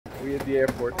We're at the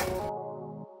airport.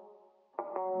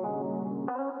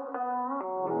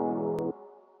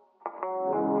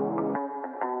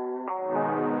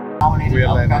 We're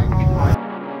landing.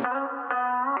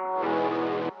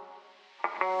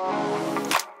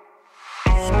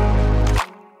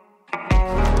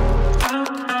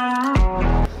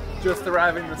 Just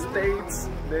arrived in the States.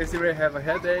 Désirée have a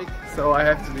headache, so I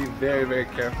have to be very, very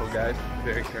careful, guys.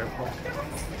 Very careful.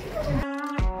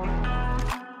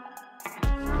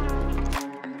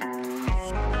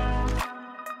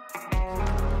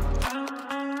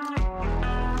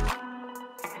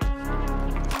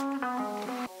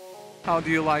 How do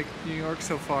you like New York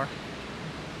so far?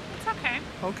 It's okay.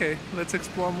 Okay, let's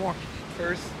explore more.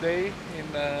 First day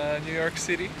in New York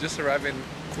City. Just arrived in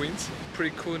Queens.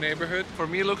 Pretty cool neighborhood. For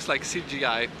me, it looks like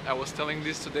CGI. I was telling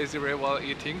this to Désirée while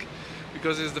eating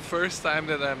because it's the first time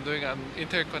that I'm doing an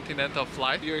intercontinental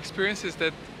flight. Your experience is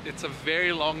that it's a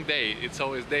very long day. It's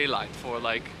always daylight for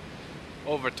like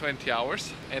over 20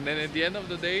 hours, and then at the end of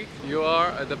the day you are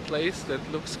at a place that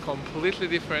looks completely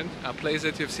different, a place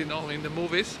that you've seen only in the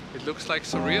movies. It looks like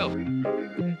surreal.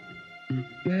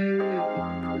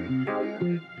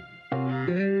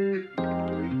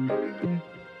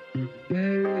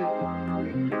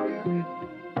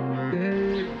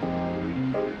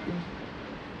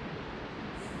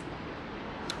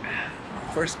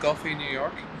 First coffee in New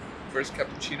York, first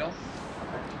cappuccino.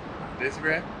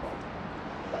 Désirée,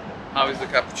 how is the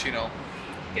cappuccino?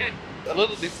 Good. A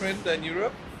little different than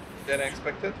Europe, than I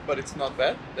expected, but it's not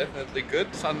bad. Definitely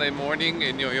good. Sunday morning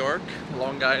in New York,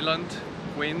 Long Island,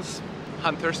 Queens,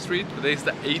 Hunter Street. Today is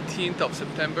the 18th of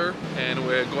September and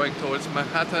we're going towards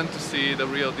Manhattan to see the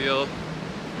real deal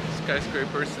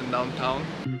skyscrapers in downtown.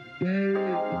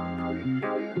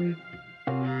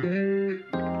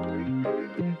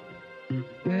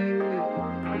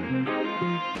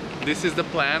 This is the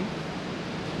plan.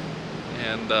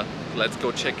 And let's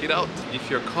go check it out. If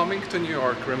you're coming to New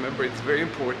York, remember it's very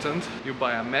important. You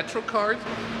buy a Metro card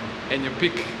and you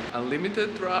pick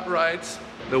unlimited rides,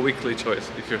 the weekly choice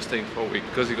if you're staying for a week,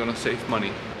 because you're gonna save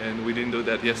money. And we didn't do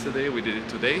that yesterday, we did it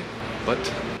today, but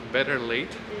better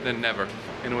late than never.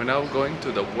 And we're now going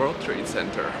to the World Trade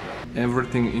Center.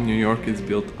 Everything in New York is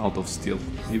built out of steel,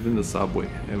 even the subway.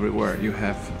 Everywhere you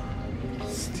have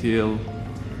steel.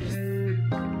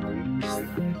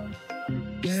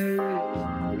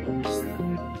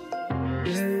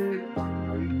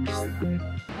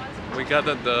 We got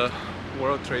at the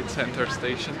World Trade Center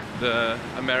station. The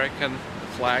American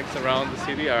flags around the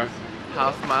city are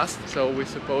half-mast, so we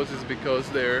suppose it's because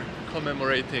they're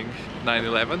commemorating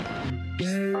 9/11.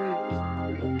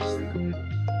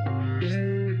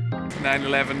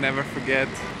 9/11, never forget.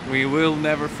 We will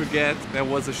never forget. That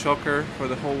was a shocker for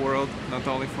the whole world, not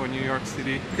only for New York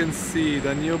City. You can see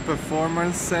the new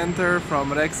performance center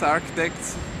from Rex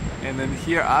Architects, and then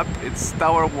here up it's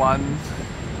Tower 1.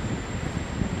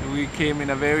 We came in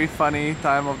a very funny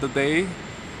time of the day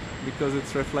because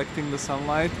it's reflecting the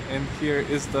sunlight, and here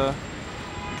is the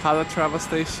Calatrava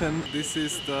station. This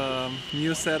is the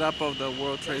new setup of the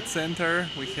World Trade Center.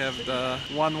 We have the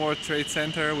One World Trade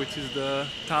Center, which is the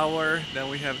tower. Then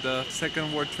we have the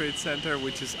second World Trade Center,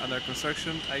 which is under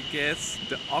construction, I guess.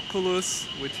 The Oculus,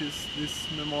 which is this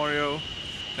memorial.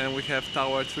 Then we have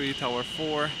Tower 3, Tower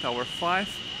 4, Tower 5.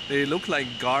 They look like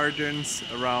gardens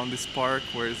around this park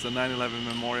where it's the 9/11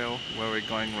 memorial where we're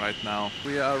going right now.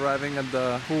 We are arriving at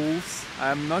the pools.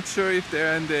 I'm not sure if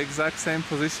they're in the exact same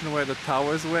position where the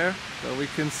towers were, but we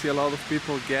can see a lot of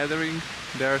people gathering.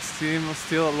 There are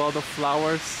still a lot of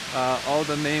flowers. All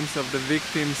the names of the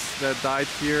victims that died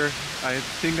here. I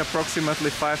think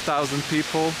approximately 5,000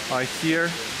 people are here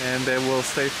and they will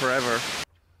stay forever.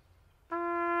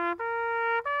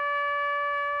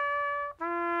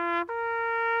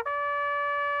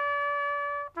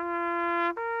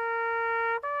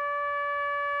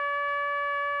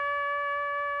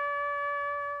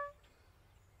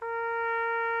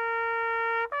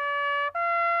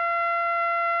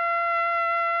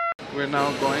 We're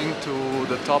now going to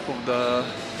the top of the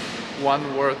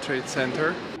One World Trade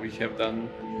Center. We have done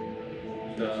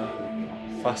the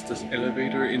fastest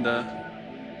elevator in the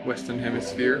Western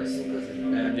Hemisphere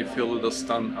and you feel a little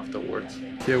stunned afterwards.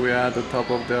 Here we are at the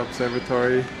top of the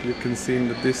observatory. You can see in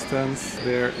the distance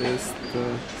there is the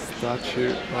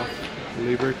Statue of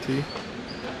Liberty,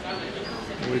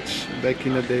 which back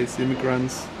in the days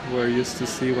immigrants were used to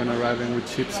see when arriving with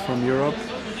ships from Europe.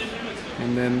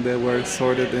 And then they were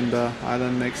sorted in the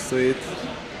island next to it.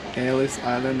 Ellis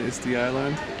Island is the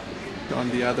island. On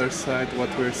the other side, what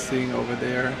we're seeing over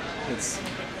there, it's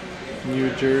New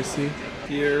Jersey.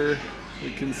 Here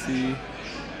we can see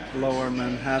Lower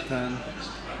Manhattan.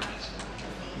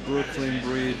 Brooklyn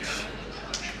Bridge.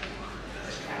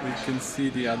 We can see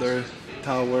the other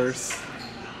towers.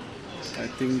 I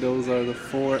think those are the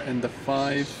 4 and the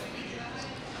 5.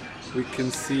 We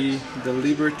can see the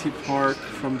Liberty Park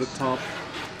from the top.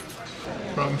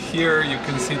 From here you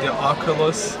can see the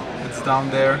Oculus, it's down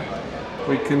there.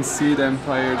 We can see the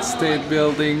Empirestate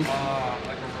building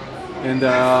and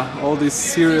all this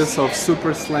series of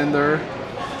super slender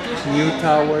new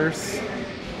towers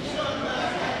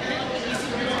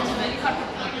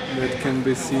that can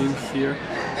be seen here.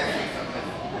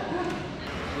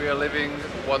 We are leaving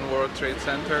One World Trade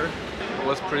Center. It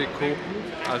was pretty cool,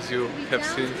 as you have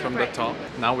seen from the top.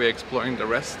 Now we're exploring the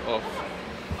rest of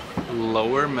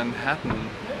Lower Manhattan.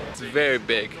 It's very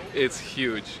big, it's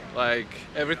huge. Like,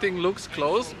 everything looks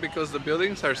close because the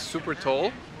buildings are super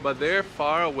tall, but they're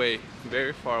far away,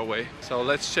 very far away. So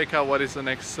let's check out what is the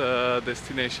next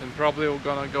destination. Probably we're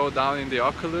gonna go down in the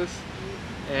Oculus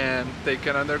and take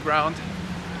an underground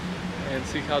and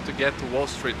see how to get to Wall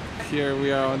Street. Here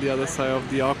we are on the other side of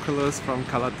the Oculus from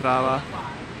Calatrava.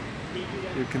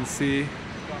 You can see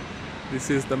this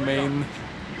is the main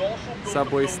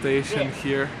subway station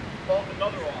here.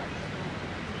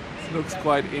 It looks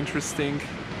quite interesting.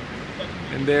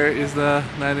 And there is the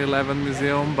 9/11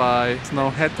 museum by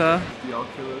Snowhetta. The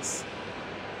Oculus,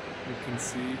 you can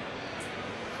see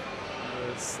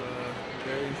there's a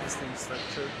very interesting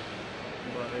structure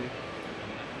by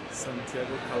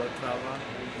Santiago Calatrava.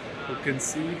 You can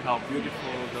see how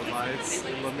beautiful the lights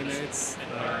illuminates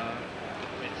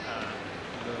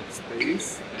the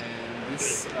space, and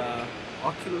this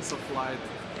Oculus of light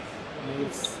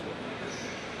moves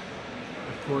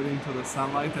according to the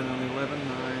sunlight, and on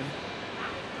 11/9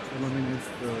 illuminates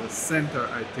the center,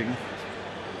 I think,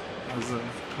 as a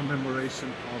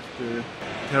commemoration of the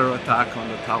terror attack on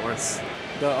the towers.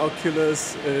 The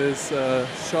Oculus is a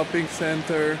shopping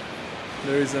center.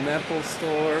 There is an Apple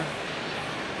store.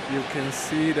 You can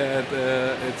see that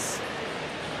it's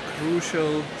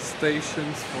crucial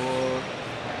stations for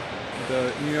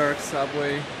the New York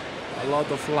subway. A lot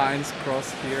of lines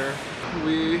cross here.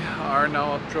 We are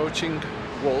now approaching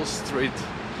Wall Street.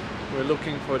 We're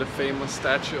looking for the famous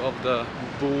statue of the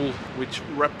bull, which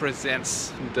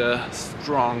represents the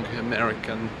strong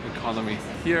American economy.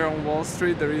 Here on Wall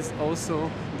Street there is also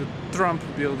the Trump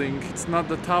building. It's not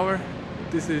the tower,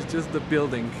 this is just the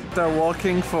building. They're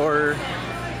walking for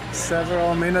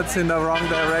several minutes in the wrong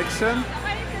direction.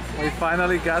 We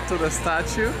finally got to the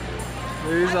statue.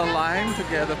 There is a line to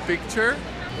get a picture,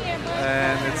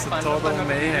 and it's a total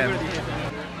mayhem.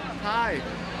 Hi!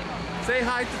 Say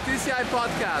hi to TCI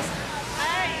Podcast!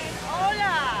 Hi!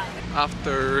 Hola!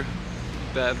 After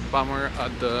that bummer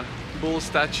at the bull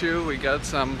statue, we got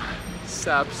some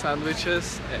sap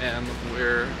sandwiches, and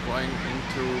we're going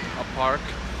into a park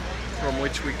from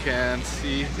which we can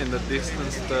see in the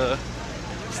distance the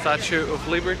Statue of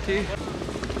Liberty.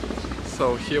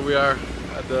 So here we are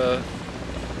at the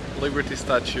Liberty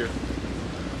statue.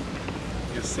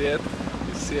 You see it?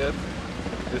 You see it?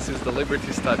 This is the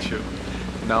Liberty statue.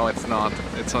 No, it's not.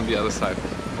 It's on the other side.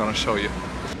 I'm gonna show you.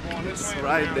 It's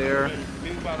right there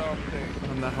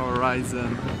on the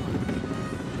horizon.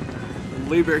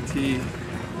 Liberty,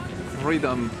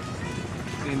 freedom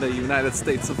in the United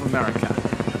States of America.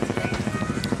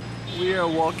 We are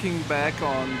walking back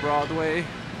on Broadway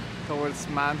towards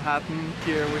Manhattan.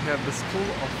 Here we have the School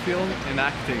of Film and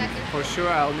Acting. For sure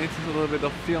I'll need a little bit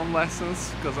of film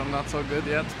lessons because I'm not so good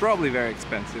yet. It's probably very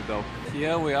expensive though.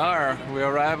 Here we are. We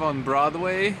arrive on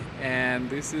Broadway, and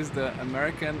this is the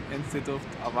American Institute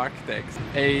of Architects,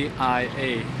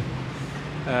 AIA.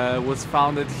 Was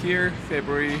founded here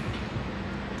February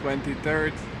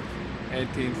 23rd,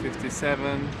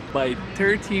 1857 by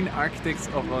 13 architects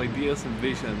of ideas and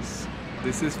visions.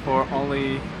 This is for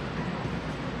only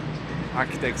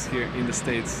architects here in the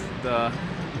States, the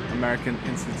American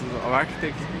Institute of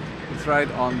Architects. It's right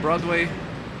on Broadway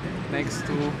next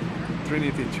to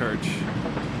Trinity Church.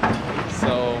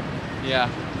 So yeah,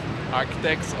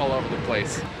 architects all over the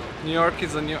place. New York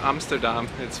is a new Amsterdam.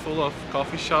 It's full of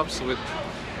coffee shops with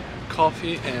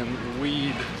coffee and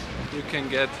weed. You can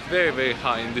get very, very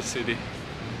high in this city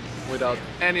without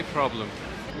any problem.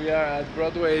 We are at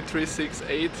Broadway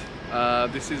 368.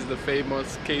 This is the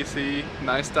famous Casey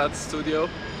Neistat studio.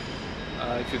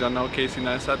 If you don't know Casey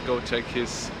Neistat, go check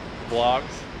his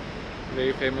vlogs.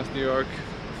 Very famous New York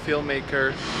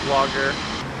filmmaker, vlogger.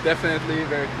 Definitely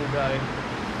very cool guy,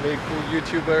 very cool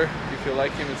YouTuber. If you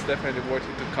like him, it's definitely worth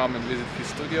it to come and visit his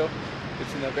studio.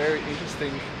 It's in a very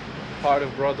interesting part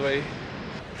of Broadway.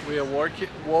 We are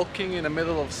walking in the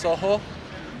middle of SOHO.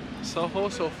 SOHO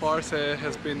so far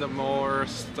has been the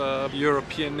most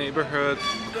European neighborhood,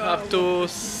 up to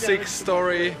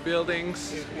 6-story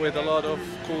buildings with a lot of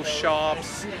cool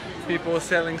shops, people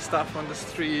selling stuff on the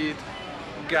street,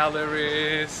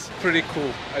 galleries. Pretty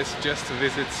cool. I suggest to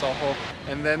visit SOHO.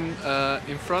 And then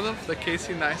in front of the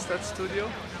Casey Neistat studio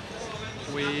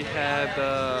we had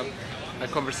a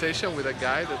conversation with a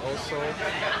guy that also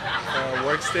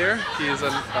works there. He is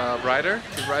a writer.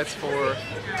 He writes for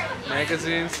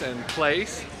magazines and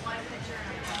plays.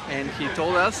 And he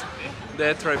told us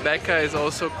that Rebecca is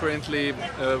also currently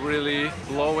really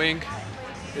blowing.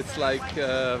 It's like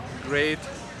great.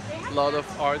 A lot of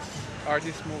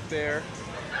artists move there.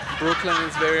 Brooklyn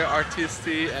is very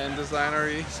artisty and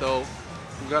designery, so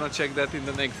I'm gonna check that in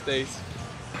the next days.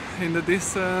 In the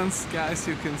distance, guys,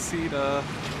 you can see the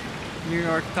New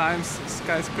York Times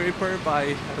skyscraper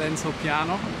by Renzo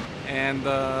Piano. And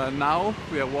now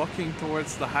we are walking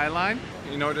towards the Highline.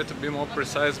 In order to be more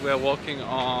precise, we are walking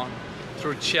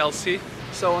through Chelsea.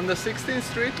 So on the 16th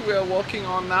Street we are walking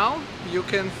on now. You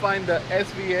can find the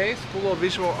SVA, School of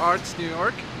Visual Arts, New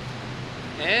York.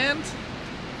 And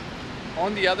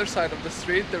on the other side of the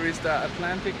street there is the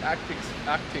Atlantic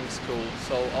Acting School.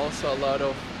 So also a lot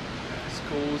of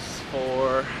schools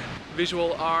for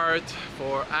visual art,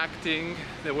 for acting.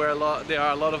 There are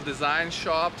a lot of design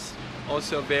shops.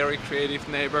 Also a very creative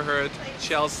neighborhood.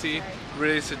 Chelsea,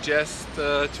 really suggest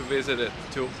to visit it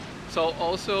too. So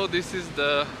also this is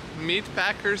the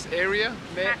Meatpackers area,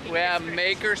 where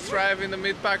makers thrive in the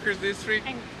Meatpackers district.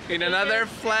 In another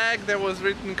flag there was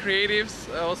written creatives.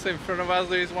 Also in front of us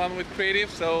there is one with creative.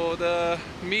 So the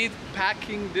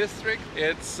Meatpacking district,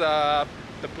 it's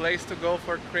the place to go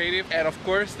for creative. And of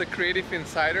course the Creative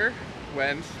Insider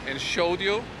went and showed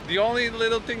you. The only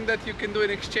little thing that you can do in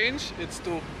exchange is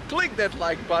to click that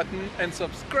like button and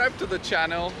subscribe to the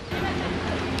channel.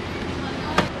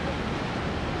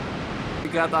 We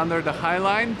got under the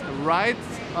Highline, right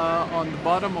on the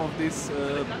bottom of this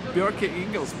Bjarke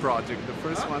Ingels project, the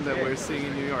first one that we're seeing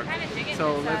in New York.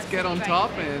 So let's get on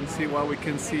top and see what we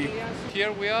can see.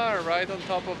 Here we are, right on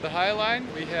top of the Highline.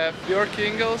 We have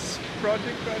Bjarke Ingels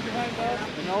project right behind us,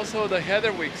 and also the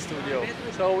Heatherwick studio.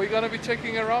 So we're gonna be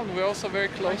checking around. We're also very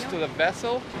close to the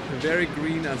Vessel. Very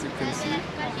green, as you can see.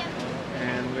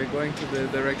 And we're going to the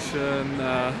direction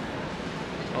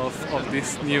of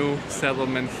this new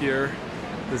settlement here,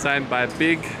 designed by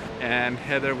Big and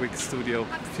Heatherwick studio.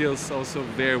 Feels also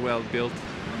very well built.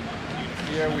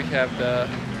 Here we have the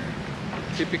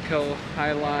typical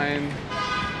Highline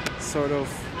sort of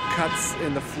cuts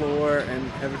in the floor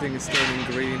and everything is turning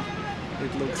green.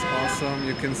 It looks awesome.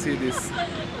 You can see this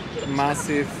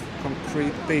massive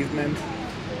concrete pavement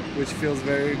which feels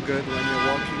very good when you're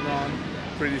walking on.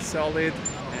 Pretty solid.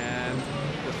 And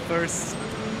the first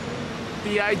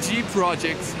PIG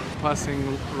project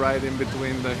passing right in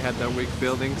between the Heatherwick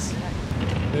buildings.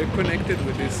 They're connected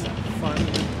with this fun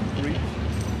bridge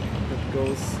that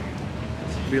goes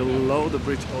below the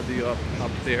bridge all the way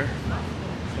up there.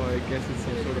 So I guess it's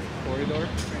some sort of corridor.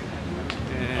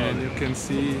 And you can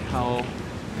see how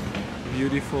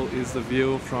beautiful is the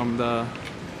view from the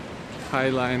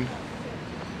Highline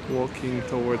walking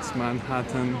towards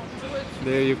Manhattan.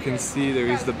 There you can see there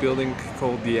is the building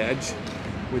called The Edge,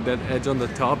 with that edge on the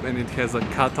top, and it has a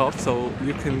cut-off, so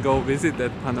you can go visit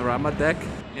that panorama deck.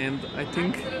 And I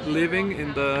think living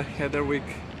in the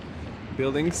Heatherwick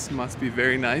buildings must be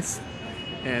very nice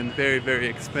and very, very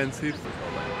expensive.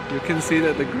 You can see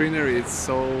that the greenery is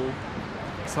so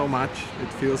much.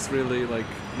 It feels really like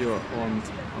you're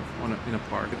in a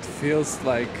park. It feels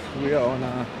like we are on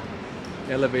a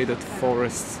elevated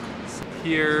forest.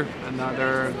 Here,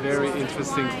 another very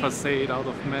interesting facade out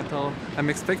of metal. I'm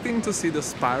expecting to see the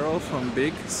spiral from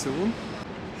Big soon.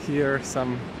 Here,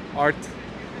 some art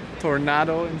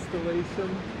tornado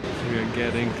installation. We are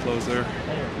getting closer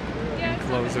and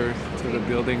closer to the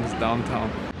buildings downtown.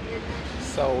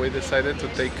 So we decided to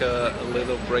take a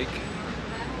little break.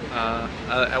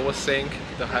 I was saying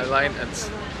the Highline,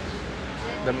 it's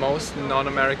the most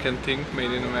non-American thing made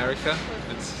in America.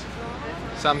 It's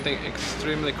something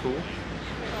extremely cool.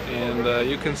 And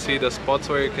you can see the spots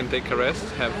where you can take a rest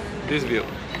have this view,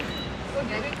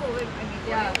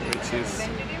 which is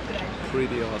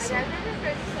pretty awesome.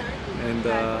 And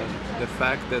the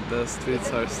fact that the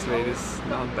streets are straight is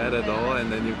not bad at all.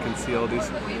 And then you can see all these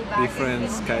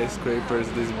different skyscrapers,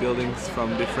 these buildings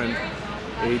from different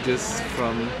ages,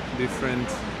 from different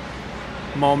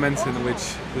moments in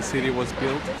which the city was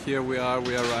built. Here we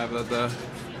arrived at the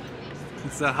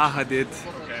Zaha Hadid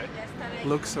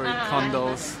luxury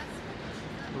condos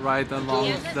right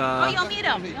along the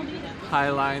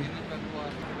Highline.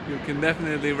 You can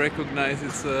definitely recognize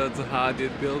it's the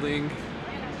Hadid building.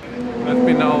 Let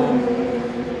me know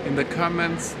in the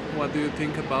comments what do you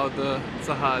think about the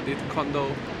Zaha Hadid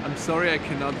condo. I'm sorry I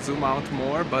cannot zoom out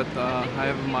more, but I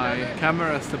have my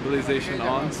camera stabilization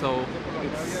on, so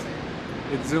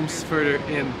it zooms further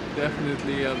in.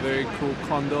 Definitely a very cool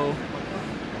condo,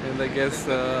 and I guess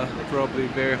probably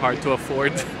very hard to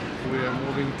afford. We are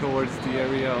moving towards the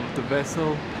area of the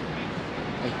Vessel.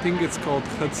 I think it's called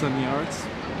Hudson Yards,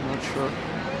 I'm not sure.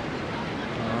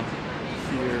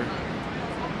 Here,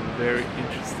 very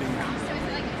interesting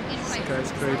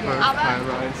skyscraper,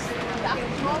 high-rise.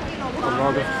 A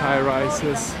lot of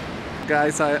high-rises.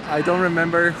 Guys, I don't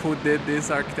remember who did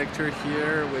this architecture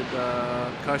here with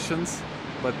cushions,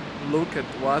 but look at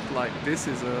what, like, this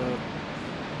is an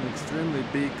extremely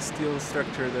big steel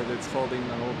structure that it's holding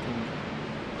the whole thing.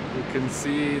 You can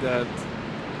see that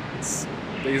it's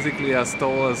basically as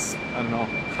tall as, I don't know,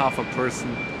 half a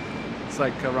person. It's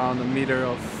like around a meter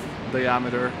of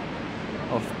diameter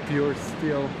of pure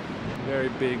steel, very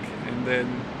big, and then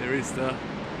there is the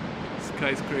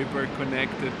skyscraper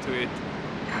connected to it.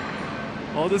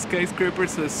 All the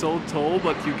skyscrapers are so tall,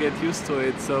 but you get used to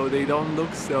it, so they don't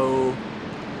look so,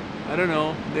 I don't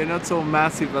know, they're not so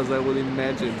massive as I would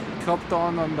imagine. Hopped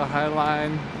on the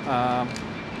Highline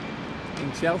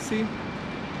in Chelsea,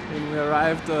 and we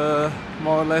arrived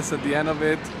more or less at the end of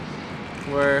it,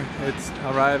 where it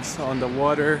arrives on the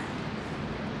water,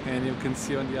 and you can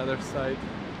see on the other side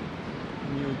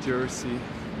New Jersey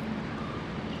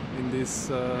in this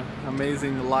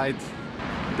amazing light.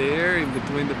 There in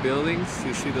between the buildings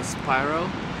you see the spiral.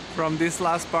 From this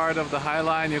last part of the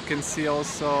Highline you can see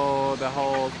also the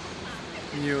whole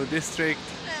new district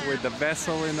with the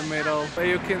Vessel in the middle. But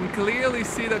you can clearly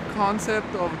see the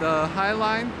concept of the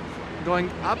Highline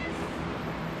going up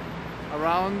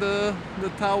around the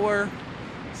tower,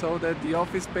 so that the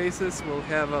office spaces will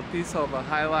have a piece of a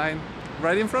Highline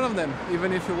right in front of them,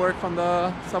 even if you work on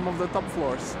some of the top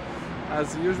floors.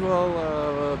 As usual,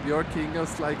 Bjarke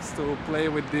Ingels likes to play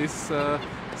with these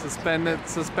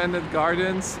suspended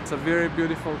gardens. It's a very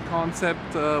beautiful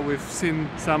concept. We've seen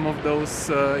some of those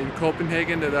in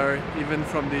Copenhagen that are even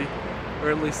from the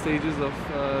early stages of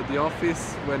the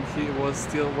office, when he was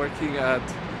still working at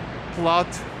Plot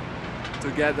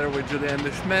together with Julian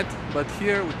de Schmet. But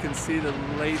here we can see the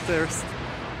latest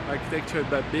architecture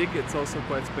that big. It's also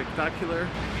quite spectacular,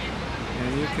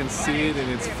 and you can see it in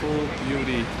its full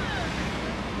beauty.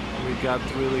 We got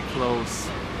really close.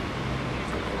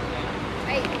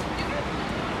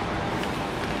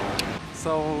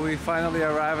 So we finally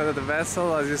arrived at the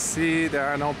Vessel. As you see, there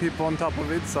are no people on top of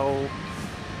it, so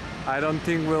I don't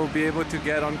think we'll be able to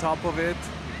get on top of it.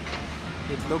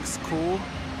 It looks cool,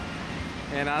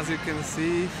 and as you can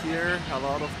see here, a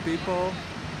lot of people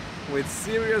with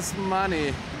serious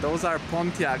money. Those are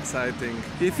Pontiacs, I think.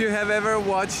 If you have ever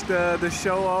watched the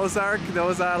show Ozark,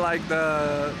 those are like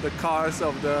the cars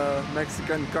of the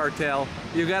Mexican cartel.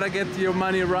 You gotta get your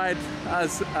money right,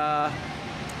 as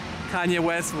Kanye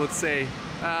West would say.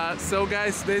 So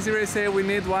guys, Désirée said we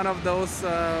need one of those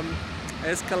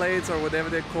Escalades or whatever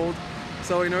they're called.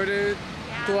 So in order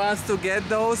to us to get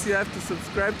those, you have to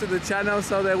subscribe to the channel,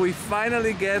 so that we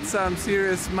finally get some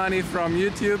serious money from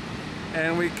YouTube,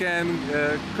 and we can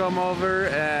come over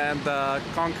and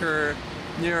conquer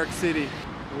New York City.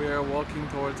 We are walking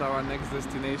towards our next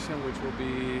destination, which will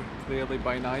be clearly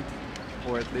by night,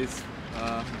 or at least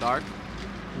dark.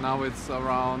 Now it's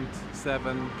around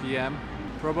 7 p.m.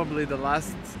 Probably the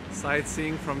last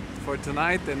sightseeing for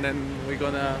tonight, and then we're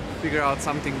gonna figure out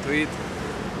something to eat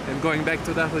and going back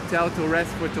to the hotel to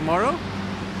rest for tomorrow.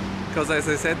 Because as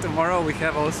I said, tomorrow we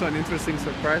have also an interesting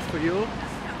surprise for you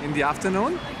in the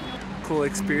afternoon. Cool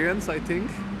experience, I think.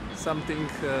 Something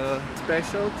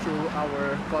special through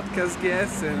our podcast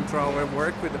guests and through our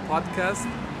work with the podcast.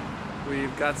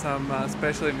 We've got some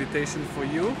special invitation for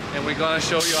you, and we're gonna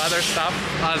show you other stuff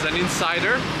as an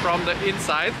insider from the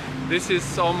inside. This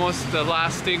is almost the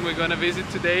last thing we're gonna visit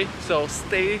today, so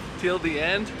stay till the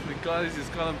end, because it's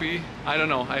gonna be, I don't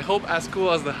know, I hope as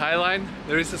cool as the Highline.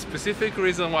 There is a specific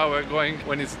reason why we're going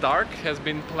when it's dark, has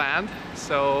been planned,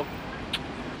 so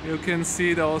you can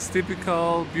see those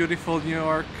typical beautiful New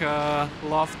York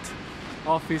loft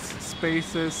office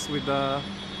spaces with the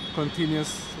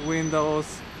continuous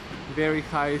windows, very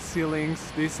high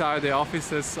ceilings. These are the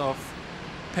offices of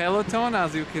Peloton,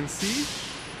 as you can see.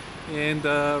 And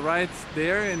right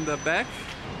there in the back,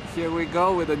 here we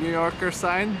go with the New Yorker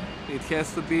sign. It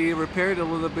has to be repaired a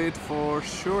little bit for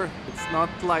sure. It's not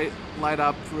light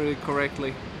up really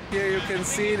correctly. Here you can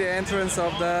see the entrance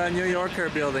of the New Yorker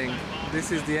building. This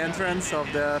is the entrance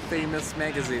of the famous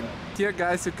magazine. Here,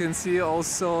 guys, you can see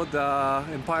also the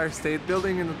Empirestate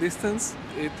building in the distance.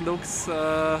 It looks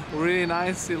really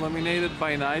nice, illuminated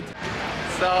by night.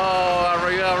 So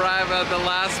we arrive at the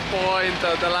last point,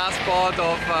 the last spot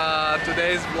of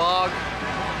today's vlog.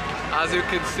 As you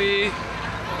can see,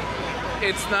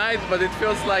 it's night, but it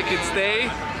feels like it's day.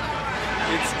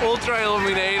 It's ultra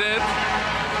illuminated.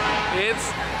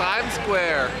 It's Times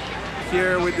Square.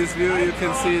 Here with this view you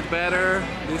can see it better.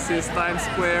 This is Times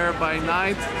Square by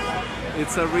night.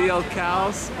 It's a real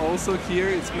chaos. Also here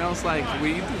it smells like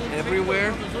weed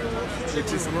everywhere,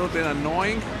 which is a little bit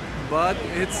annoying, but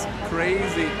it's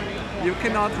crazy. You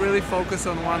cannot really focus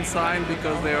on one side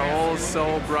because they're all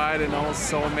so bright and all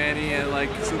so many and like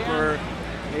super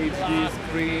HD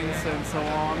screens and so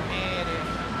on.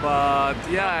 But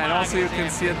yeah, and also you can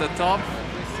see at the top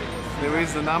there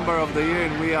is the number of the year,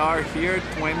 and we are here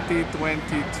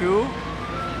 2022.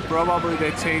 Probably they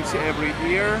change every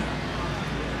year.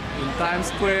 In Times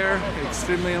Square,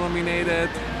 extremely illuminated.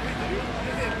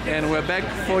 And we're back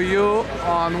for you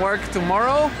on work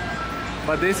tomorrow.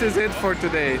 But this is it for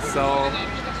today. So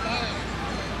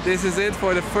this is it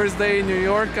for the first day in New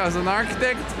York as an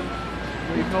architect.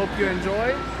 We hope you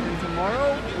enjoy, and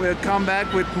tomorrow we'll come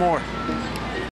back with more.